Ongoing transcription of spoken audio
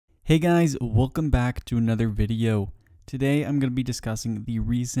Hey guys, welcome back to another video. Today I'm going to be discussing the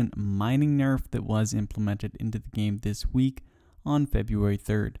recent mining nerf that was implemented into the game this week on February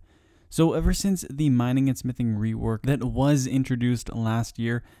 3rd. So ever since the mining and smithing rework that was introduced last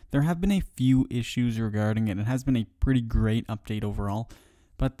year, there have been a few issues regarding it. It has been a pretty great update overall,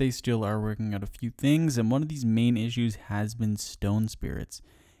 but they still are working out a few things, and one of these main issues has been stone spirits,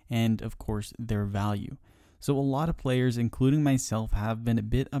 and of course their value. So a lot of players, including myself, have been a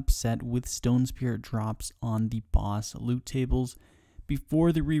bit upset with stone spirit drops on the boss loot tables.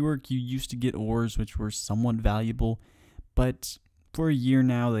 Before the rework, you used to get ores, which were somewhat valuable, but for a year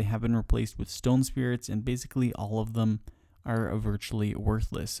now they have been replaced with stone spirits, and basically all of them are virtually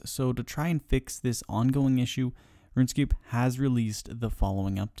worthless. So to try and fix this ongoing issue, RuneScape has released the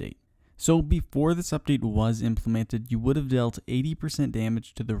following update. So before this update was implemented, you would have dealt 80%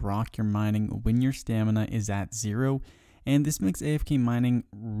 damage to the rock you're mining when your stamina is at 0, and this makes AFK mining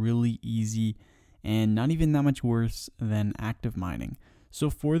really easy and not even that much worse than active mining. So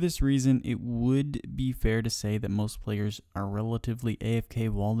for this reason, it would be fair to say that most players are relatively AFK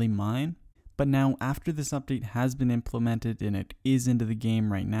while they mine. But now, after this update has been implemented and it is into the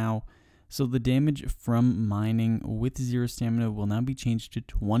game right now, so the damage from mining with 0 stamina will now be changed to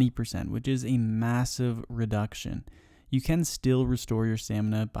 20%, which is a massive reduction. You can still restore your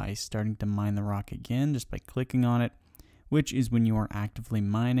stamina by starting to mine the rock again just by clicking on it, which is when you are actively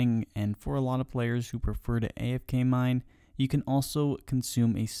mining, and for a lot of players who prefer to AFK mine, you can also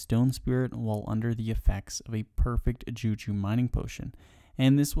consume a stone spirit while under the effects of a perfect juju mining potion,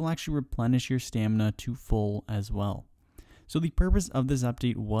 and this will actually replenish your stamina to full as well. So the purpose of this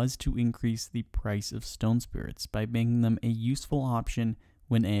update was to increase the price of stone spirits by making them a useful option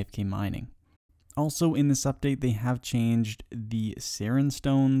when AFK mining. Also in this update, they have changed the Sarin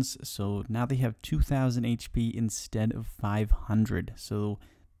stones, so now they have 2000 HP instead of 500. So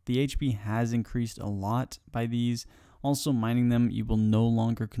the HP has increased a lot by these. Also mining them, you will no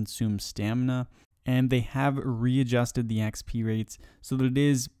longer consume stamina, and they have readjusted the XP rates so that it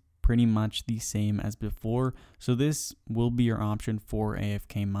is pretty much the same as before, so this will be your option for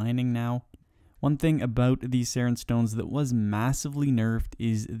AFK mining now. One thing about these Sarin stones that was massively nerfed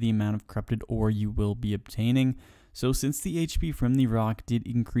is the amount of corrupted ore you will be obtaining. So since the HP from the rock did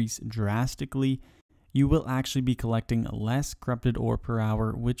increase drastically, you will actually be collecting less corrupted ore per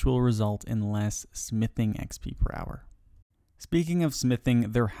hour, which will result in less smithing XP per hour. Speaking of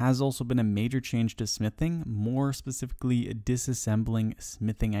smithing, there has also been a major change to smithing, more specifically disassembling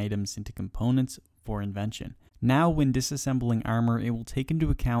smithing items into components for invention. Now when disassembling armor, it will take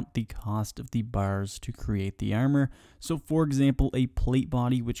into account the cost of the bars to create the armor. So for example, a plate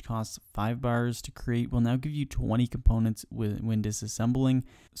body which costs 5 bars to create will now give you 20 components when disassembling.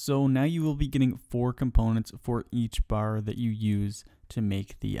 So now you will be getting 4 components for each bar that you use to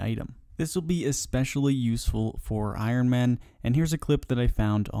make the item. This will be especially useful for Iron Men, and here's a clip that I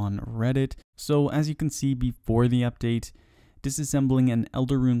found on Reddit. So as you can see before the update, disassembling an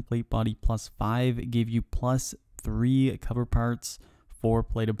Elder Rune plate body plus 5 gave you plus 3 cover parts, 4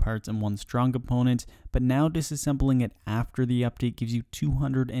 plated parts, and 1 strong component, but now disassembling it after the update gives you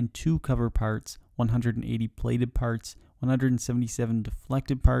 202 cover parts, 180 plated parts, 177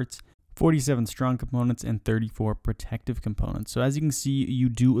 deflected parts, 47 strong components, and 34 protective components. So as you can see, you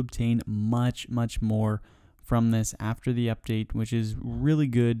do obtain much more from this after the update, which is really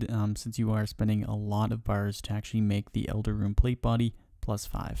good since you are spending a lot of bars to actually make the Elder Rune plate body plus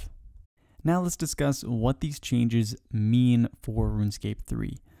 5. Now let's discuss what these changes mean for RuneScape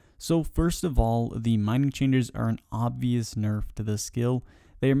 3. So first of all, the mining changes are an obvious nerf to the skill.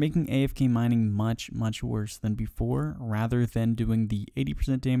 They are making AFK mining much worse than before. Rather than doing the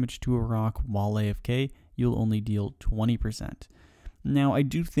 80% damage to a rock while AFK, you'll only deal 20%. Now, I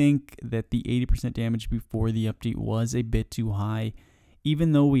do think that the 80% damage before the update was a bit too high.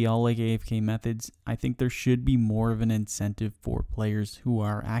 Even though we all like AFK methods, I think there should be more of an incentive for players who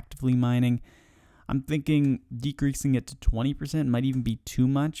are actively mining. I'm thinking decreasing it to 20% might even be too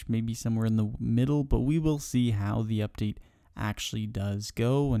much, maybe somewhere in the middle, but we will see how the update actually does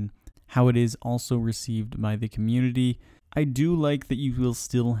go and how it is also received by the community. I do like that you will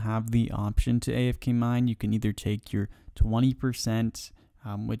still have the option to AFK mine. You can either take your 20%,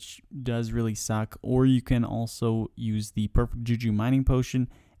 which does really suck, or you can also use the perfect juju mining potion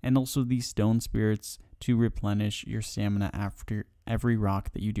and also the stone spirits to replenish your stamina after every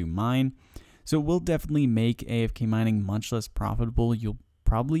rock that you do mine. So it will definitely make AFK mining much less profitable. You'll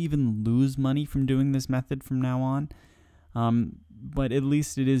probably even lose money from doing this method from now on. But at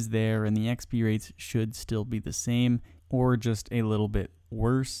least it is there, and the XP rates should still be the same or just a little bit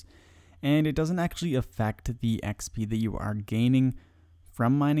worse. And it doesn't actually affect the XP that you are gaining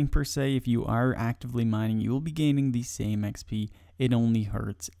from mining per se. If you are actively mining, you will be gaining the same XP. It only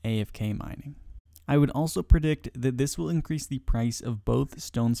hurts AFK mining. I would also predict that this will increase the price of both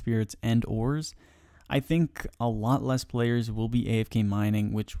stone spirits and ores. I think a lot less players will be AFK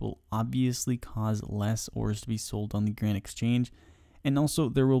mining, which will obviously cause less ores to be sold on the Grand Exchange. And also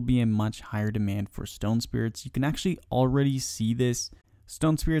there will be a much higher demand for stone spirits. You can actually already see this.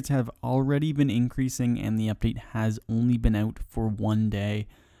 Stone spirits have already been increasing and the update has only been out for 1 day.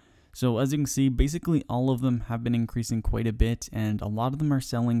 So as you can see, basically all of them have been increasing quite a bit, and a lot of them are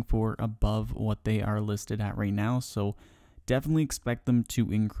selling for above what they are listed at right now. So definitely expect them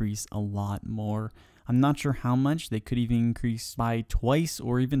to increase a lot more. I'm not sure how much. They could even increase by twice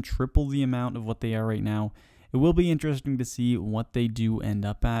or even triple the amount of what they are right now. It will be interesting to see what they do end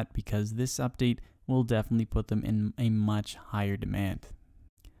up at, because this update will definitely put them in a much higher demand.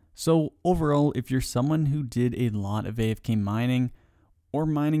 So overall, if you're someone who did a lot of AFK mining or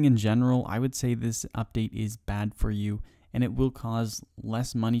mining in general, I would say this update is bad for you, and it will cause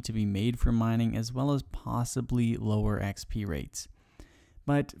less money to be made from mining, as well as possibly lower XP rates.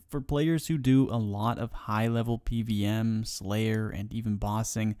 But for players who do a lot of high level PVM, Slayer, and even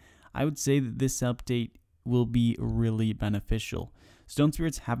bossing, I would say that this update will be really beneficial. Stone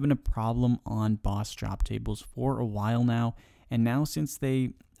spirits have been a problem on boss drop tables for a while now, and now since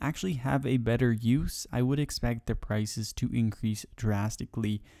they actually have a better use, I would expect their prices to increase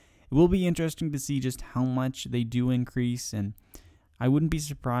drastically. It will be interesting to see just how much they do increase, and I wouldn't be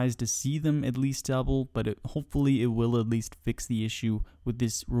surprised to see them at least double, but hopefully it will at least fix the issue with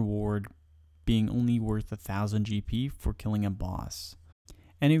this reward being only worth 1000 GP for killing a boss.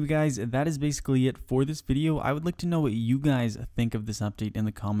 Anyway guys, that is basically it for this video. I would like to know what you guys think of this update in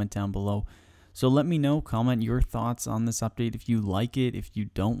the comment down below. So let me know, comment your thoughts on this update, if you like it, if you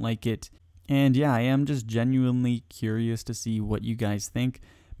don't like it. And yeah, I am just genuinely curious to see what you guys think.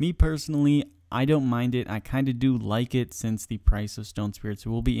 Me personally, I don't mind it. I kind of do like it, since the price of stone spirits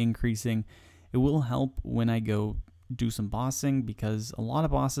will be increasing. It will help when I go do some bossing, because a lot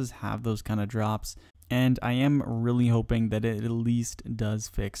of bosses have those kind of drops. And I am really hoping that it at least does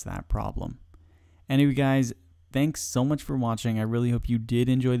fix that problem. Anyway guys, thanks so much for watching. I really hope you did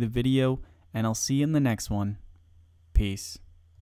enjoy the video, and I'll see you in the next one. Peace.